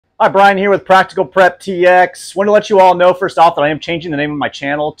Hi, Brian here with Practical Prep TX. Want to let you all know first off that I am changing the name of my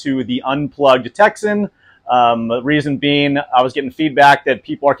channel to the Unplugged Texan. The reason being, I was getting feedback that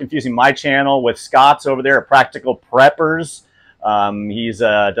people are confusing my channel with Scott's over there at Practical Preppers. He does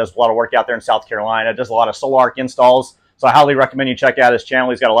a lot of work out there in South Carolina, does a lot of Sol-Ark installs. So I highly recommend you check out his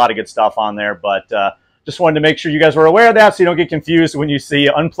channel. He's got a lot of good stuff on there, but just wanted to make sure you guys were aware of that so you don't get confused when you see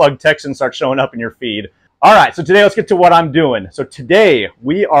Unplugged Texan start showing up in your feed. All right, so today let's get to what I'm doing. So today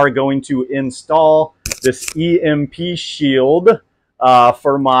we are going to install this EMP Shield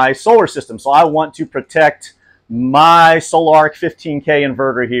for my solar system. So I want to protect my Sol-Ark 15K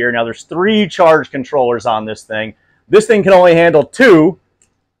inverter here. Now there's 3 charge controllers on this thing. This thing can only handle 2,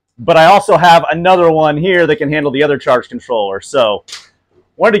 but I also have another one here that can handle the other charge controller. So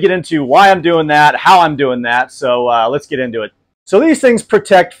wanted to get into why I'm doing that, how I'm doing that. So let's get into it. So these things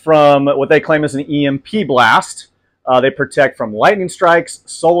protect from what they claim is an EMP blast. They protect from lightning strikes,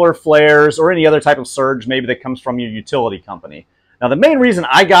 solar flares, or any other type of surge maybe that comes from your utility company. Now the main reason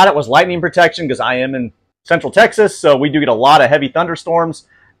I got it was lightning protection because I am in Central Texas, so we do get a lot of heavy thunderstorms,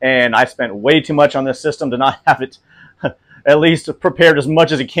 and I spent way too much on this system to not have it at least prepared as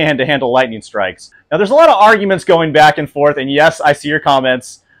much as it can to handle lightning strikes. Now there's a lot of arguments going back and forth, and yes, I see your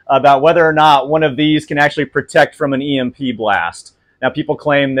comments about whether or not one of these can actually protect from an EMP blast. Now people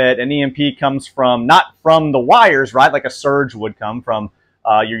claim that an EMP comes from, not from the wires, right, like a surge would come from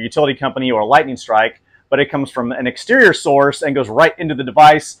your utility company or a lightning strike, but it comes from an exterior source and goes right into the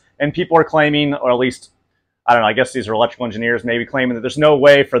device, and people are claiming, or at least, I don't know, I guess these are electrical engineers maybe claiming that there's no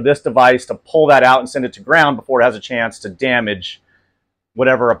way for this device to pull that out and send it to ground before it has a chance to damage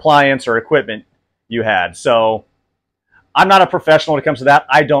whatever appliance or equipment you had. So I'm not a professional when it comes to that.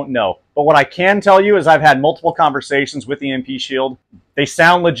 I don't know. But what I can tell you is I've had multiple conversations with the EMP Shield. They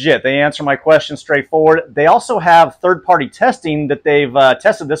sound legit. They answer my questions straightforward. They also have third-party testing that they've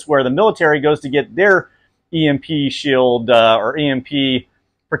tested this where the military goes to get their EMP Shield or EMP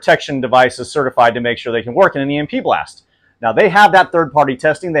protection devices certified to make sure they can work in an EMP blast. Now they have that third-party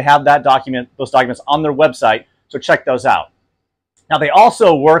testing. They have that those documents on their website, so check those out. Now they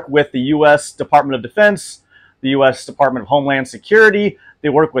also work with the U.S. Department of Defense, the U.S. Department of Homeland Security. They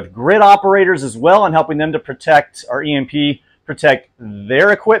work with grid operators as well and helping them to protect, or EMP, protect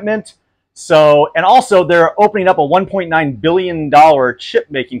their equipment. So, and also they're opening up a $1.9 billion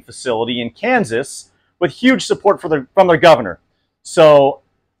chip making facility in Kansas with huge support from their governor. So,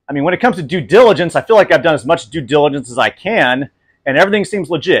 I mean, when it comes to due diligence, I feel like I've done as much due diligence as I can, and everything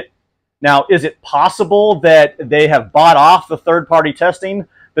seems legit. Now, is it possible that they have bought off the third-party testing,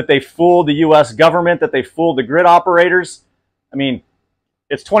 that they fooled the U.S. government, that they fooled the grid operators? I mean,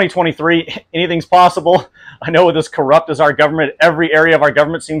 it's 2023. Anything's possible. I know with as corrupt as our government, every area of our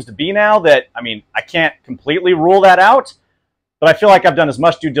government seems to be now, that, I mean, I can't completely rule that out, but I feel like I've done as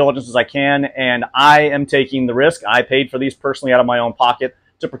much due diligence as I can, and I am taking the risk. I paid for these personally out of my own pocket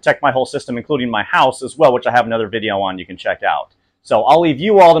to protect my whole system, including my house as well, which I have another video on you can check out. So I'll leave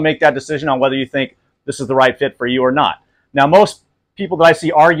you all to make that decision on whether you think this is the right fit for you or not. Now, most people that I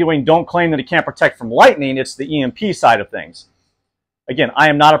see arguing don't claim that it can't protect from lightning. It's the EMP side of things. Again, I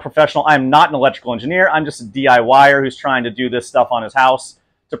am not a professional. I am not an electrical engineer. I'm just a DIYer who's trying to do this stuff on his house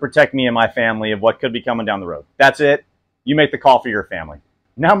to protect me and my family of what could be coming down the road. That's it. You make the call for your family.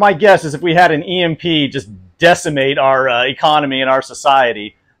 Now, my guess is if we had an EMP just decimate our economy and our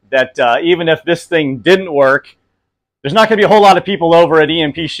society, that even if this thing didn't work, there's not going to be a whole lot of people over at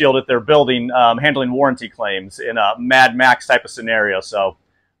EMP Shield at their building handling warranty claims in a Mad Max type of scenario. So,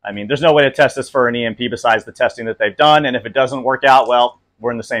 I mean, there's no way to test this for an EMP besides the testing that they've done. And if it doesn't work out, well, we're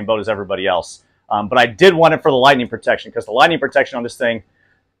in the same boat as everybody else. But I did want it for the lightning protection because the lightning protection on this thing,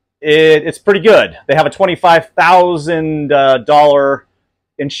 it's pretty good. They have a $25,000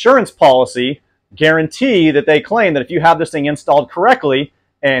 insurance policy guarantee that they claim that if you have this thing installed correctly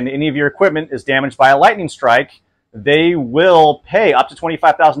and any of your equipment is damaged by a lightning strike, they will pay up to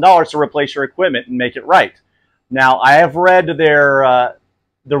 $25,000 to replace your equipment and make it right. Now, I have read their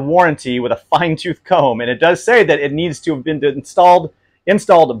warranty with a fine-tooth comb, and it does say that it needs to have been installed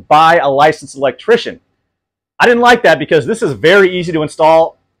by a licensed electrician. I didn't like that because this is very easy to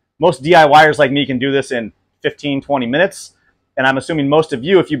install. Most DIYers like me can do this in 15, 20 minutes, and I'm assuming most of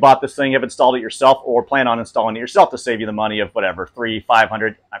you, if you bought this thing, have installed it yourself or plan on installing it yourself to save you the money of whatever, $300,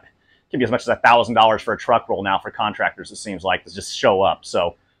 $500, can be as much as $1,000 for a truck roll now for contractors, it seems like, to just show up.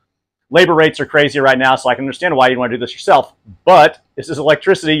 So labor rates are crazy right now, so I can understand why you'd want to do this yourself. But this is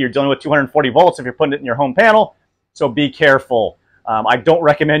electricity. You're dealing with 240 volts if you're putting it in your home panel, so be careful. I don't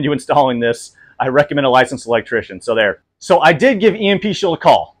recommend you installing this. I recommend a licensed electrician. So there. So I did give EMP Shield a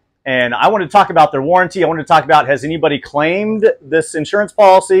call. And I wanted to talk about their warranty. I wanted to talk about, has anybody claimed this insurance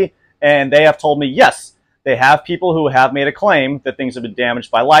policy? And they have told me, yes, they have people who have made a claim that things have been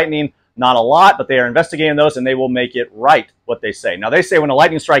damaged by lightning. Not a lot, but they are investigating those, and they will make it right, what they say. Now, they say when a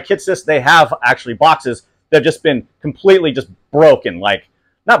lightning strike hits this, they have actually boxes that have just been completely just broken. Like,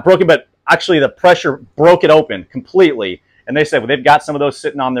 not broken, but actually the pressure broke it open completely. And they said, well, they've got some of those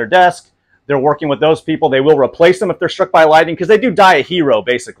sitting on their desk. They're working with those people. They will replace them if they're struck by lightning, because they do die a hero,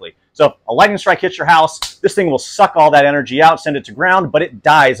 basically. So if a lightning strike hits your house, this thing will suck all that energy out, send it to ground, but it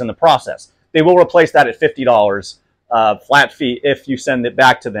dies in the process. They will replace that at $50 flat fee if you send it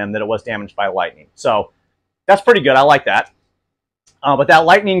back to them that it was damaged by lightning. So that's pretty good. I like that. But that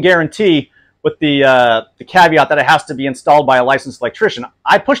lightning guarantee with the caveat that it has to be installed by a licensed electrician,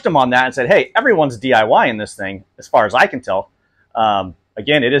 I pushed them on that and said, hey, everyone's DIYing this thing, as far as I can tell.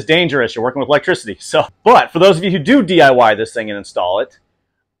 Again, it is dangerous. You're working with electricity. So, but for those of you who do DIY this thing and install it,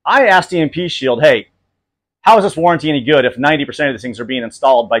 I asked EMP Shield, hey, how is this warranty any good if 90% of these things are being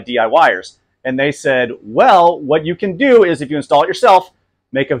installed by DIYers? And they said, well, what you can do is if you install it yourself,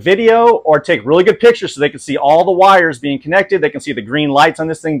 make a video or take really good pictures so they can see all the wires being connected. They can see the green lights on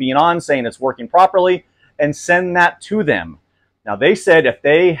this thing being on, saying it's working properly, and send that to them. Now, they said if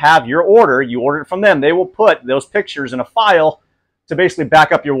they have your order, you order it from them, they will put those pictures in a file to basically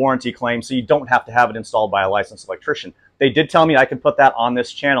back up your warranty claim so you don't have to have it installed by a licensed electrician. They did tell me I can put that on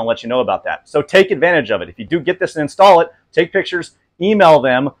this channel and let you know about that. So take advantage of it. If you do get this and install it, take pictures, email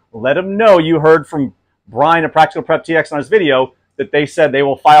them, let them know you heard from Brian at Practical Prep TX on his video that they said they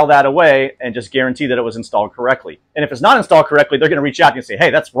will file that away and just guarantee that it was installed correctly. And if it's not installed correctly, they're going to reach out to you and say,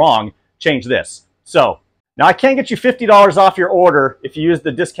 hey, that's wrong, change this. So now I can get you $50 off your order if you use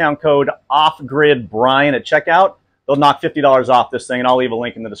the discount code OffGridBrian at checkout. They'll knock $50 off this thing, and I'll leave a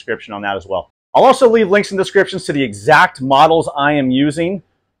link in the description on that as well. I'll also leave links in the descriptions to the exact models I am using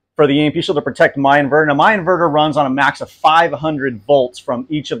for the EMP Shield to protect my inverter. Now, my inverter runs on a max of 500 volts from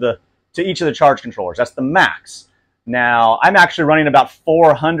each of the charge controllers. That's the max. Now, I'm actually running about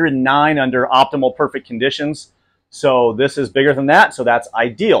 409 under optimal perfect conditions. So this is bigger than that, so that's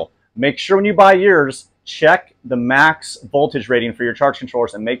ideal. Make sure when you buy yours, check the max voltage rating for your charge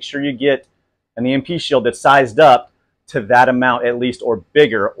controllers and make sure you get an EMP Shield that's sized up to that amount at least or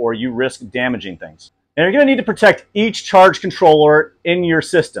bigger, or you risk damaging things. And you're going to need to protect each charge controller in your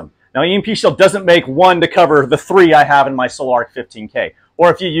system. Now, EMP Shield doesn't make one to cover the 3 I have in my Sol-Ark 15K.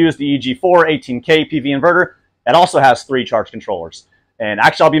 Or if you use the EG4 18K PV inverter, it also has 3 charge controllers. And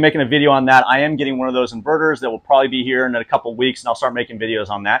actually, I'll be making a video on that. I am getting one of those inverters that will probably be here in a couple weeks, and I'll start making videos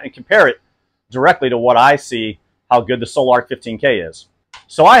on that and compare it directly to what I see, how good the Sol-Ark 15K is.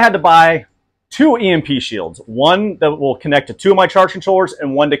 So I had to buy 2 EMP Shields, one that will connect to 2 of my charge controllers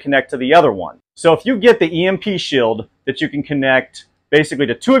and one to connect to the other one. So if you get the EMP Shield that you can connect basically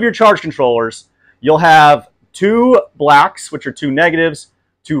to 2 of your charge controllers, you'll have 2 blacks, which are 2 negatives,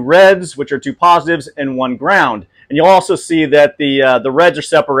 2 reds, which are 2 positives, and 1 ground. And you'll also see that the reds are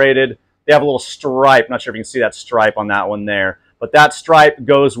separated. They have a little stripe. Not sure if you can see that stripe on that one there. But that stripe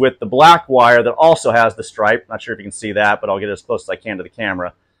goes with the black wire that also has the stripe. Not sure if you can see that, but I'll get as close as I can to the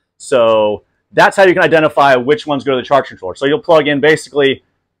camera. So that's how you can identify which ones go to the charge controller. So you'll plug in basically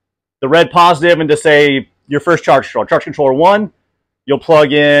the red positive into, say, your first charge controller. Charge controller 1, you'll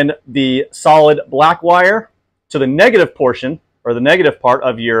plug in the solid black wire to the negative portion, or the negative part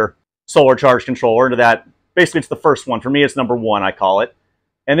of your solar charge controller, to that. Basically, it's the first one. For me, it's number 1, I call it.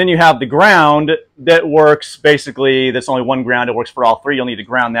 And then you have the ground that works, basically, that's only 1 ground. It works for all 3. You'll need to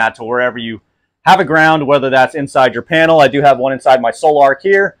ground that to wherever you have a ground, whether that's inside your panel. I do have one inside my Sol-Ark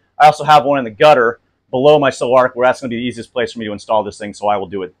here. I also have one in the gutter below my Sol-Ark, where that's going to be the easiest place for me to install this thing, so I will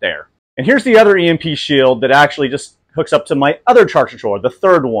do it there. And here's the other EMP Shield that actually just hooks up to my other charge controller, the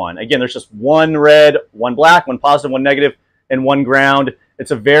third one. Again, there's just 1 red, 1 black, 1 positive, 1 negative, and 1 ground.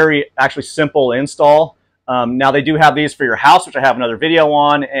 It's a very, actually simple install. Now, they do have these for your house, which I have another video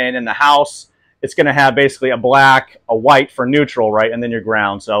on, and in the house, it's going to have basically a black, a white for neutral, right, and then your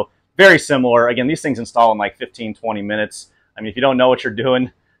ground. So very similar. Again, these things install in like 15, 20 minutes. I mean, if you don't know what you're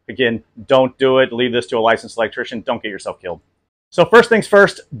doing, again, don't do it. Leave this to a licensed electrician. Don't get yourself killed. So first things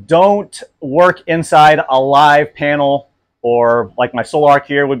first, don't work inside a live panel, or like my Sol-Ark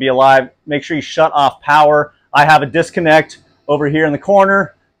here would be alive. Make sure you shut off power. I have a disconnect over here in the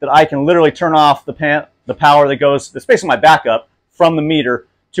corner that I can literally turn off the power that goes, that's basically my backup from the meter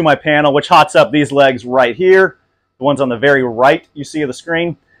to my panel, which hots up these legs right here, the ones on the very right you see of the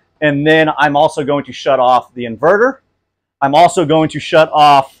screen. And then I'm also going to shut off the inverter. I'm also going to shut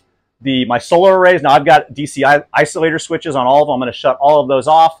off my solar arrays. Now, I've got DC isolator switches on all of them. I'm going to shut all of those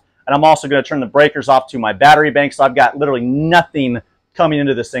off. And I'm also going to turn the breakers off to my battery bank. So I've got literally nothing coming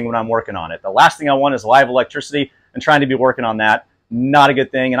into this thing when I'm working on it. The last thing I want is live electricity and trying to be working on that. Not a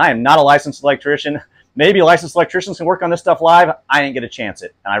good thing. And I am not a licensed electrician. Maybe licensed electricians can work on this stuff live. I ain't gonna chance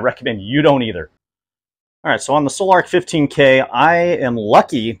it. And I recommend you don't either. All right, so on the Sol-Ark 15K, I am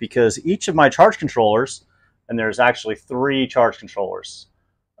lucky because each of my charge controllers, and there's actually 3 charge controllers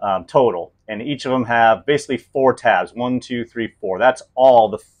total, and each of them have basically 4 tabs. 1, 2, 3, 4. That's all.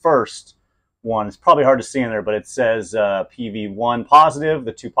 The first one, it's probably hard to see in there, but it says PV1 positive.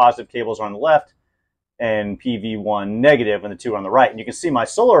 The 2 positive cables are on the left, and PV1 negative, and the 2 are on the right. And you can see my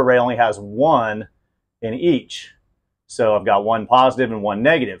solar array only has 1 in each. So I've got 1 positive and 1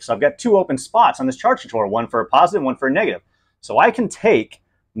 negative. So I've got 2 open spots on this charge controller, 1 for a positive, 1 for a negative. So I can take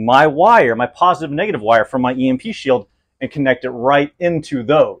my wire, my positive and negative wire from my EMP Shield and connect it right into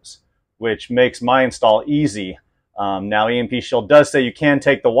those, which makes my install easy. Now EMP Shield does say you can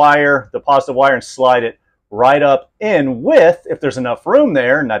take the wire, the positive wire, and slide it right up in with, if there's enough room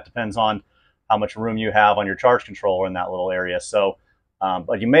there, and that depends on how much room you have on your charge controller in that little area. So,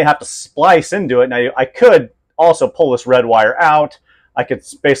 but you may have to splice into it. Now I could also pull this red wire out. I could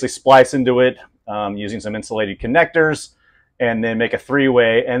basically splice into it using some insulated connectors and then make a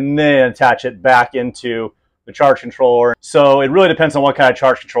 3-way and then attach it back into the charge controller. So it really depends on what kind of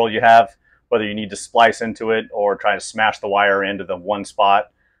charge controller you have, whether you need to splice into it or try to smash the wire into the one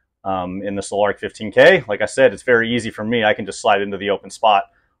spot in the Sol-Ark 15K. Like I said, it's very easy for me. I can just slide into the open spot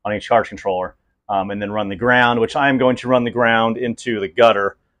on each charge controller and then run the ground, which I am going to run the ground into the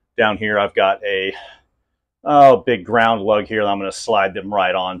gutter. Down here I've got a big ground lug here that I'm going to slide them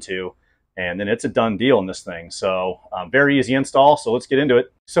right onto, and then it's a done deal in this thing. So very easy install, so let's get into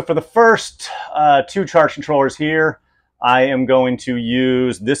it. So for the first 2 charge controllers here, I am going to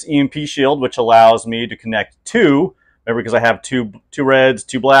use this EMP Shield, which allows me to connect 2, remember, because I have two reds,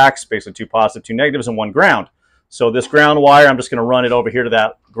 2 blacks, basically 2 positive, 2 negatives, and 1 ground. So this ground wire, I'm just going to run it over here to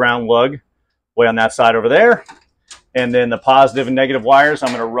that ground lug way on that side over there. And then the positive and negative wires, I'm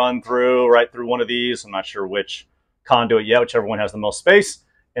going to run right through one of these. I'm not sure which conduit yet, whichever one has the most space.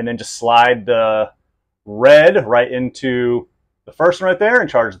 And then just slide the red right into the first one right there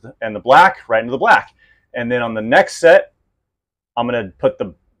and the black right into the black. And then on the next set, I'm going to put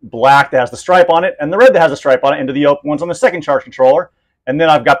the black that has the stripe on it and the red that has a stripe on it into the open ones on the second charge controller. And then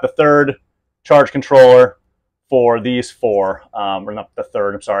I've got the third charge controller for these 4, or not the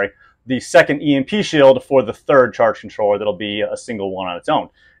third, I'm sorry, the second EMP Shield for the third charge controller that'll be a single one on its own.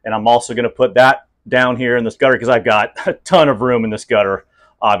 And I'm also going to put that down here in this gutter because I've got a ton of room in this gutter,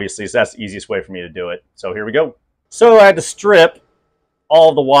 obviously, so that's the easiest way for me to do it. So here we go. So I had to strip all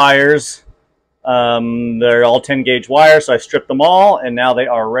of the wires. They're all 10 gauge wires, so I stripped them all, and now they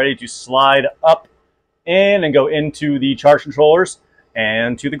are ready to slide up in and go into the charge controllers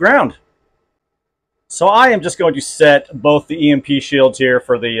and to the ground. So I am just going to set both the EMP shields here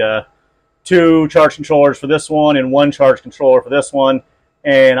for the 2 charge controllers for this one and 1 charge controller for this one.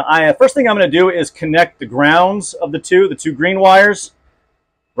 And first thing I'm going to do is connect the grounds of the 2 green wires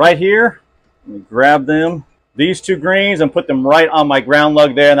right here. Let me grab them. These 2 greens and put them right on my ground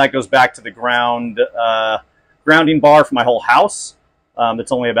lug there, and that goes back to the grounding bar for my whole house.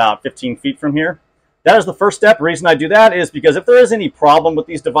 That's only about 15 feet from here. That is the first step. The reason I do that is because if there is any problem with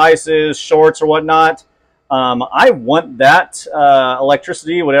these devices, shorts or whatnot, I want that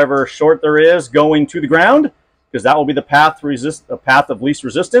electricity, whatever short there is, going to the ground, because that will be the path of least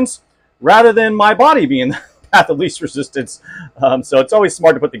resistance, rather than my body being the path of least resistance. So it's always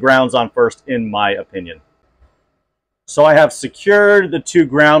smart to put the grounds on first, in my opinion. So I have secured the 2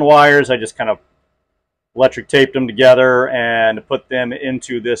 ground wires. I just kind of electric taped them together and put them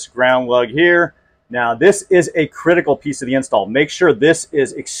into this ground lug here. Now this is a critical piece of the install. Make sure this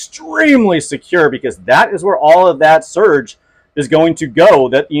is extremely secure, because that is where all of that surge is going to go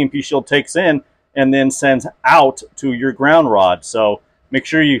that EMP Shield takes in and then sends out to your ground rod. So make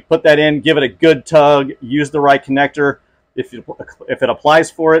sure you put that in, give it a good tug, use the right connector if it applies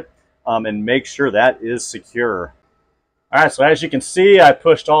for it, and make sure that is secure. All right, so as you can see, I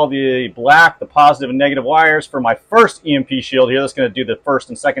pushed all the black, the positive and negative wires for my first EMP Shield here. That's going to do the first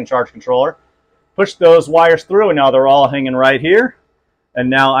and second charge controller. Push those wires through, and now they're all hanging right here. And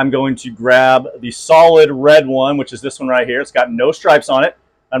now I'm going to grab the solid red one, which is this one right here. It's got no stripes on it.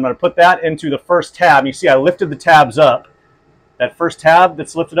 I'm going to put that into the first tab. And you see I lifted the tabs up. That first tab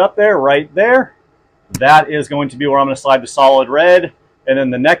that's lifted up there, right there, that is going to be where I'm going to slide the solid red. And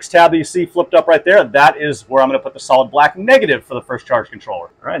then the next tab that you see flipped up right there, that is where I'm going to put the solid black negative for the first charge controller.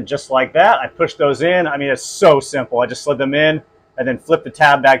 All right, and just like that, I push those in. I mean, it's so simple. I just slid them in and then flip the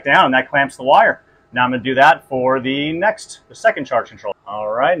tab back down, and that clamps the wire. Now I'm going to do that for the second charge controller. All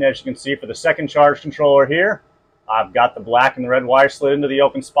right, and as you can see, for the second charge controller here, I've got the black and the red wire slid into the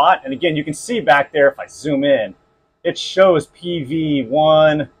open spot. And again, you can see back there, if I zoom in, it shows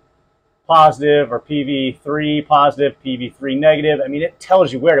PV1 positive or PV3 positive, PV3 negative. I mean, it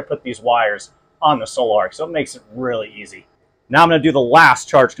tells you where to put these wires on the Sol-Ark, so it makes it really easy. Now I'm going to do the last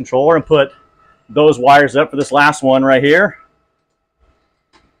charge controller and put those wires up for this last one right here.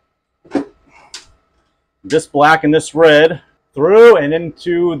 This black and this red through and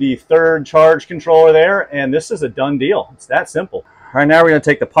into the third charge controller there, and this is a done deal. It's that simple. Right now we're going to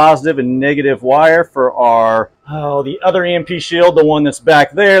take the positive and negative wire for our the other EMP shield, the one that's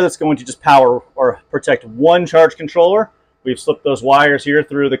back there, that's going to just power or protect one charge controller. We've slipped those wires here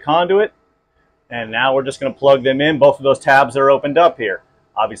through the conduit, and now we're just going to plug them in. Both of those tabs are opened up here.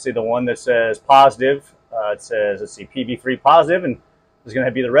 Obviously the one that says positive, it says, let's see, PV3 positive, and is going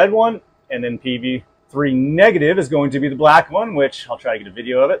to be the red one, and then PV3 negative is going to be the black one, which I'll try to get a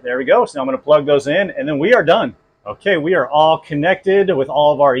video of it. There we go. So now I'm going to plug those in, and then we are done. Okay, we are all connected with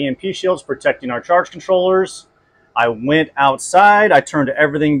all of our EMP shields protecting our charge controllers. I went outside, I turned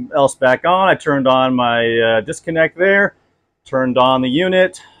everything else back on. I turned on my disconnect there, turned on the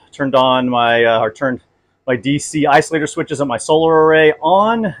unit, turned on my, turned my DC isolator switches on my solar array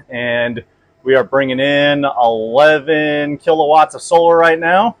on, and we are bringing in 11 kilowatts of solar right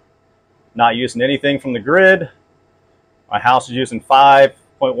now. Not using anything from the grid. My house is using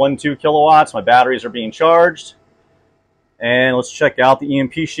 5.12 kilowatts. My batteries are being charged. And let's check out the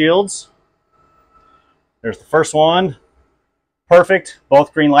EMP shields. There's the first one. Perfect.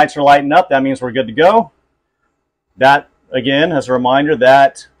 Both green lights are lighting up. That means we're good to go. That, again, as a reminder,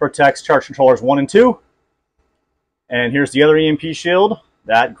 that protects charge controllers 1 and 2. And here's the other EMP shield.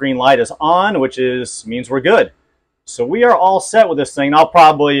 That green light is on, which means we're good. So we are all set with this thing. I'll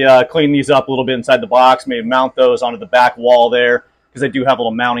probably clean these up a little bit inside the box, maybe mount those onto the back wall there, because they do have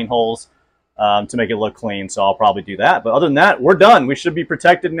little mounting holes to make it look clean. So I'll probably do that. But other than that, we're done. We should be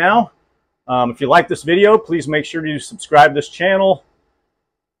protected now. If you like this video, please make sure to subscribe to this channel.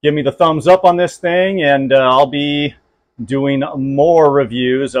 Give me the thumbs up on this thing, and I'll be doing more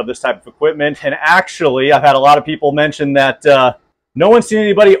reviews of this type of equipment. And actually, I've had a lot of people mention that no one's seen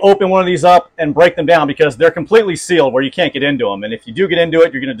anybody open one of these up and break them down because they're completely sealed where you can't get into them. And if you do get into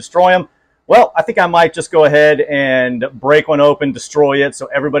it, you're going to destroy them. Well, I think I might just go ahead and break one open, destroy it, so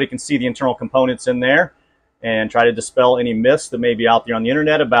everybody can see the internal components in there, and try to dispel any myths that may be out there on the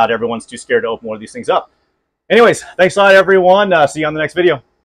internet about everyone's too scared to open one of these things up. Anyways, thanks a lot, everyone. See you on the next video.